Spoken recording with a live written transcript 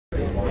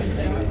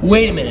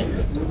Wait a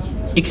minute.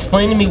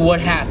 Explain to me what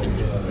happened.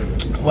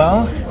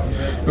 Well,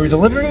 we were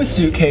delivering the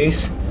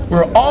suitcase. We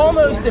were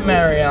almost at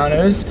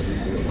Mariano's,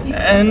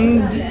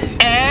 and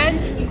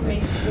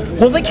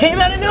well, they came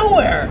out of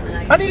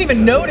nowhere. I didn't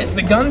even notice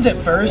the guns at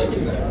first.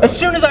 As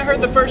soon as I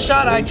heard the first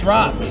shot, I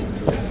dropped.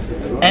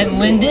 And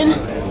Lyndon?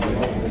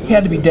 He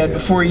had to be dead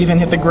before he even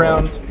hit the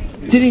ground.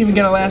 Didn't even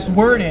get a last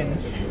word in.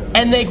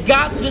 And they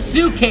got the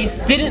suitcase,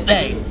 didn't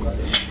they?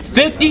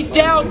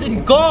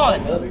 50,000 gone.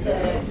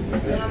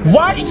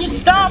 Why didn't you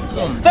stop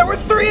them? There were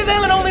 3 of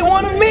them and only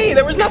 1 of me.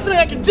 There was nothing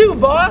I could do,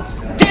 boss.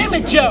 Damn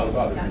it,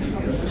 Joe.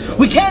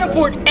 We can't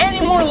afford any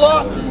more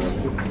losses.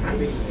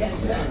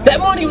 That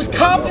money was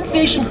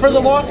compensation for the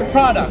loss of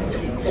product.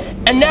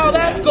 And now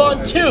that's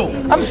gone too.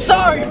 I'm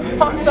sorry,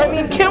 boss. I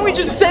mean, can't we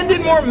just send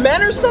in more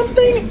men or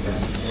something?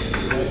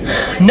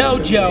 No,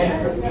 Joe.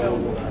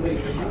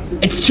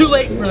 It's too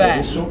late for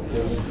that.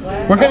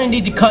 We're gonna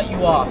need to cut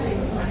you off.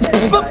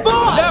 But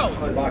boss!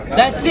 No,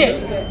 that's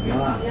it.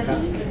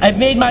 I've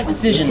made my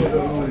decision.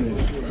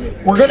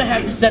 We're gonna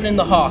have to send in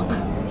the Hawk.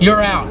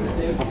 You're out.